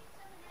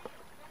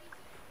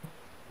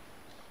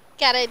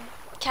 Gotta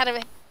kind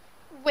of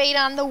wait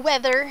on the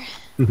weather.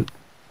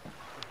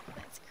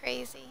 That's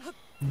crazy.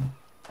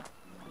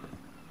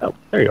 Oh,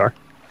 there you are.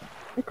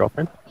 Hey,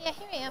 girlfriend. Yeah,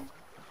 here I am.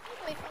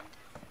 Hi,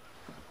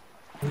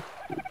 boyfriend.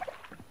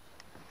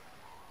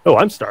 Oh,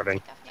 I'm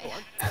starving. Take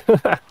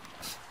off my...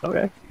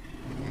 Okay.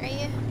 Are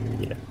you?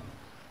 Yeah.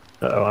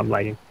 Uh-oh, I'm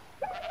lagging.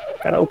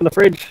 Gotta open the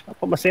fridge. I'll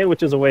put my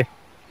sandwiches away.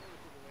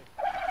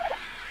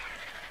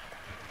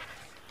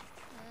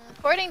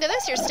 According to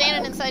this, you're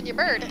standing inside your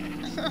bird.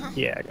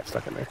 Yeah, I got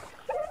stuck in there.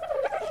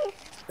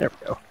 There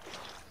we go.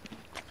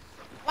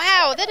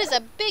 Wow, that is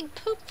a big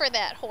poop for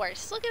that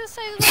horse. Look at the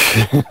size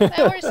of that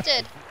horse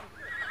did.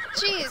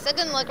 Jeez, that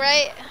didn't look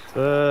right.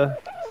 A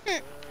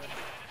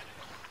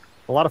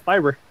lot of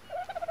fiber.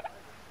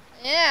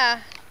 Yeah.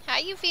 How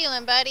you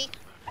feeling, buddy?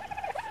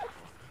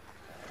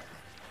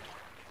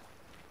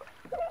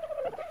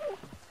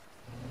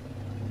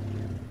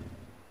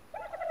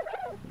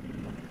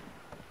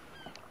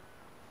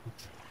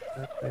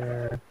 Right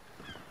there.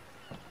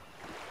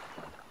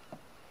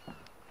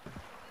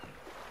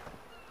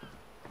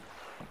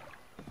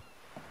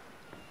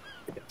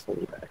 I guess we'll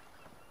be back.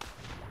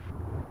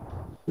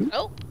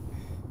 Oh.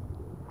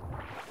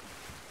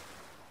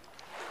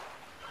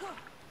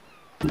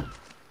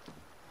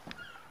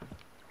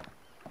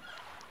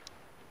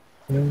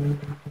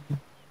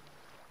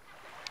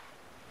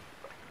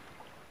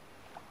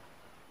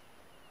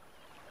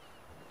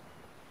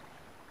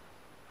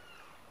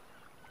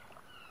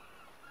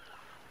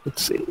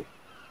 Let's see.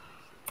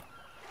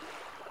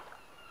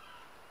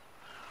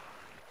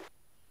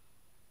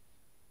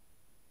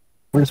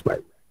 Where's my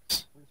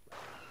Rex?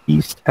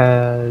 East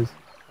has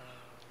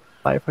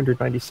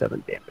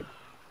 597 damage.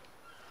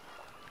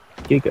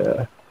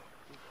 Giga.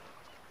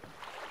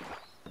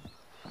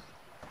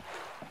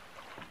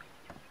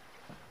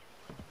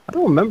 I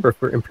don't remember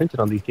if we're imprinted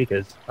on these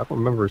Gigas. I don't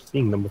remember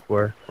seeing them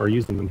before or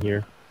using them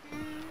here.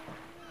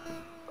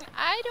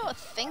 I don't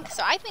think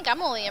so. I think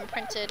I'm only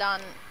imprinted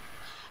on...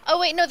 Oh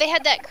wait, no, they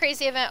had that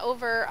crazy event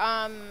over,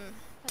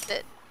 was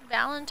it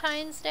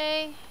Valentine's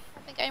Day? I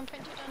think I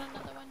imprinted on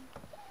another one.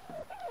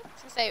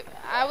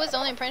 I was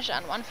only imprinted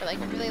on one for like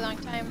a really long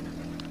time.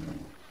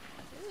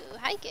 Ooh,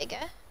 hi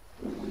Giga.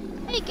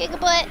 Hey Giga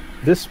Butt.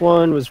 This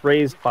one was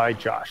raised by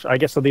Josh. I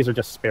guess so these are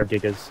just spare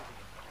Gigas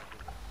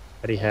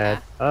that he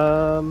had.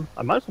 I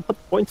might as well put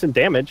the points in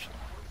damage.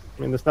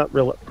 I mean, there's not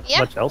real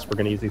much else we're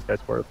going to use these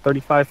guys for.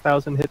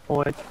 35,000 hit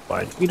points.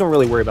 Fine. We don't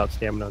really worry about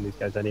stamina on these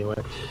guys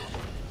anyway.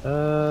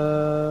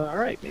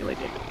 Alright, melee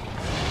damage.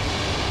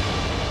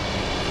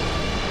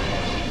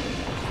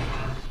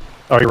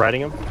 Oh, are you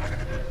riding him?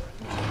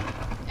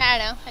 I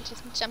don't know. I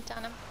just jumped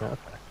on him. Okay.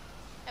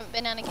 Haven't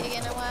been on a gig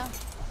in a while.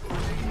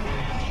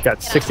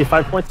 Got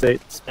 65 points to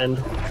spend.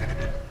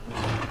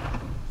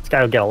 This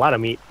guy will get a lot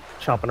of meat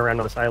chomping around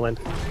on this island.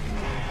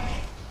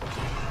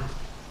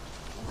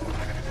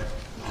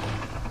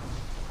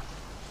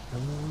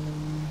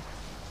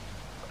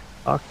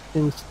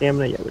 Oxygen,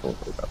 stamina, yeah, we don't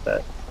worry about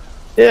that.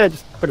 Yeah,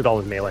 just put it all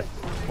in melee.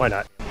 Why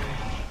not?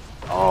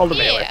 All the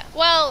melee. Yeah,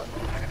 well,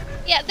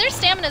 yeah, their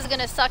stamina's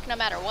gonna suck no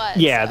matter what.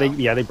 Yeah, so.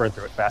 they burn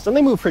through it fast. And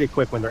they move pretty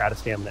quick when they're out of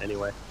stamina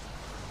anyway.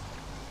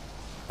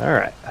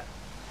 Alright.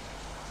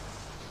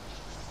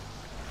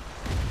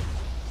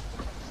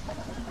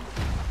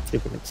 See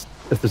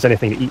if there's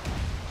anything to eat.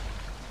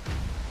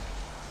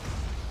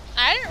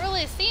 I didn't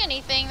really see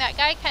anything. That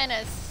guy kind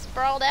of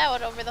sprawled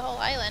out over the whole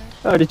island.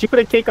 Oh, did you put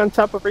a cake on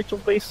top of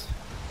Rachel's base?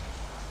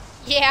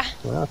 Yeah.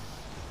 Wow.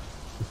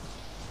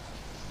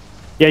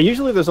 Yeah,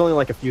 usually there's only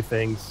like a few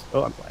things.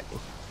 Oh, I'm lagging.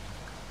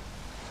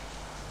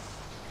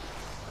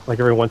 Like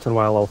every once in a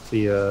while I'll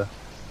see a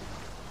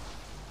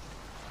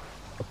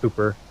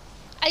pooper.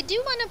 I do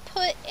want to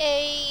put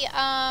a,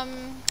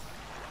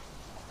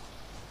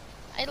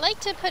 I'd like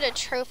to put a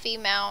trophy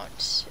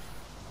mount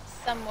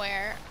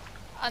somewhere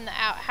on the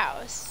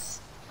outhouse.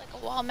 Like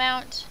a wall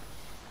mount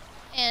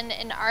and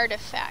an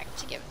artifact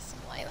to give it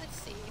some light.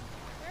 Let's see.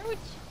 Where would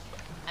you...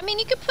 I mean,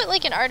 you could put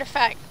like an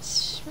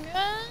artifact...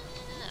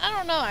 I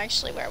don't know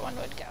actually where one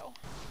would go.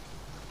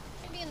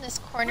 Maybe in this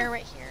corner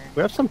right here.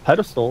 We have some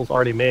pedestals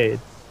already made.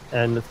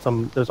 And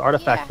there's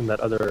artifacts in that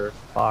other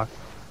box.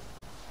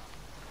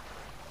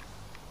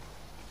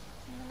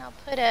 And I'll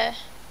put a...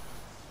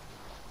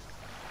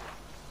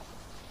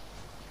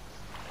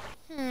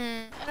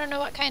 I don't know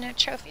what kind of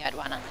trophy I'd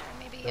want on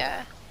there. Maybe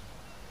a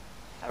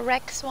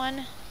Rex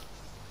one.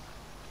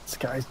 This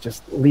guy's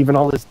just leaving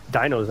all his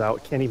dinos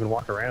out. Can't even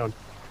walk around.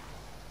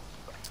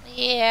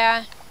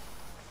 Yeah.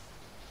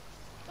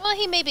 Well,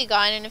 he may be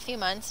gone in a few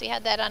months. We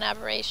had that on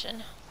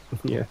Aberration.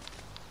 Yeah.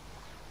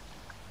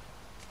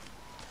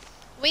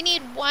 We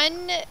need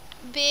one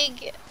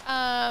big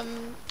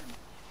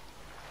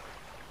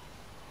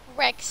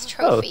Rex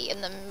trophy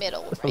in the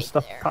middle, there's right some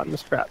stuff there. caught in the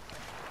strap.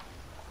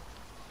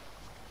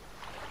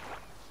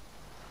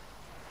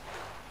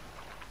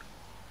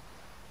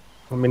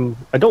 I mean,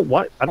 I don't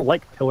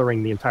like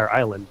pillaring the entire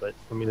island, but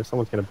I mean, if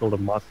someone's gonna build a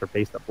monster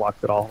base that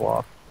blocks it all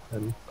off,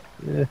 then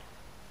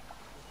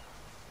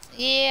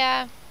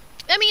yeah.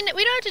 I mean,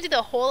 we don't have to do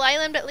the whole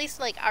island, but at least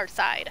like our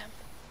side.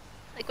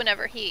 Like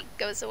whenever he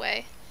goes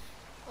away,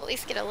 we'll at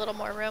least get a little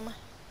more room.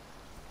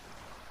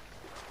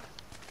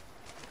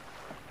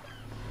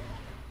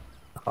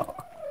 Oh,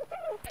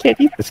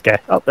 can't eat this guy.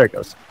 Oh, there it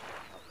goes.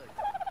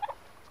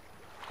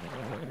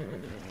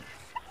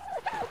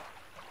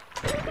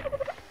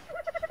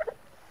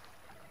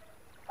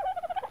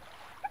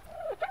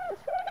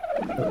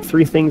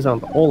 Three things on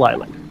the whole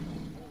island.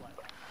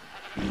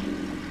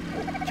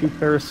 2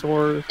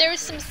 parasaurs. There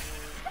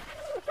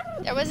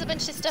was a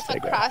bunch of stuff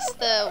across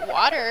the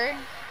water.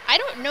 I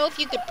don't know if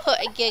you could put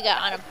a Giga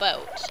on a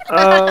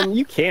boat.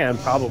 You can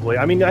probably.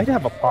 I mean, I'd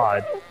have a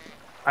pod.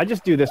 I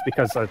just do this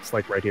because it's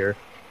like right here.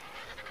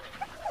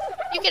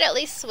 You could at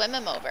least swim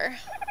him over.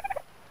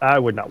 I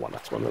would not want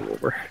to swim him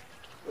over.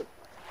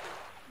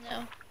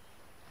 No.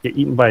 Get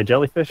eaten by a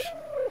jellyfish?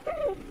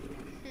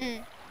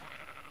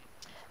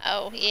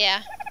 Oh,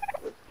 yeah.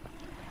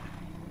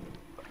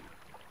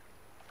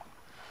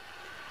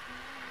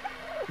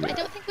 I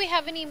don't think we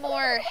have any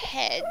more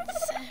heads.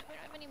 We don't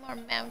have any more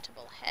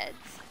mountable heads.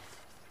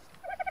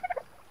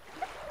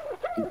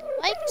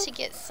 I'd like to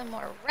get some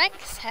more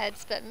Rex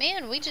heads, but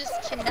man, we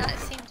just cannot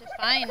seem to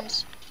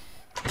find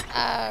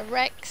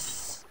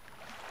Rex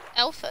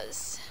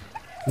alphas.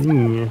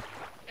 Oh,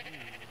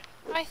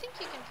 I think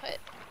you can put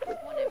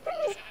one of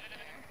these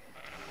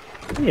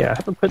on there. Yeah, I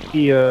haven't put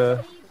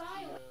the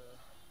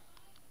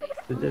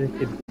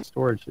dedicated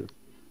storage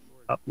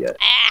up yet.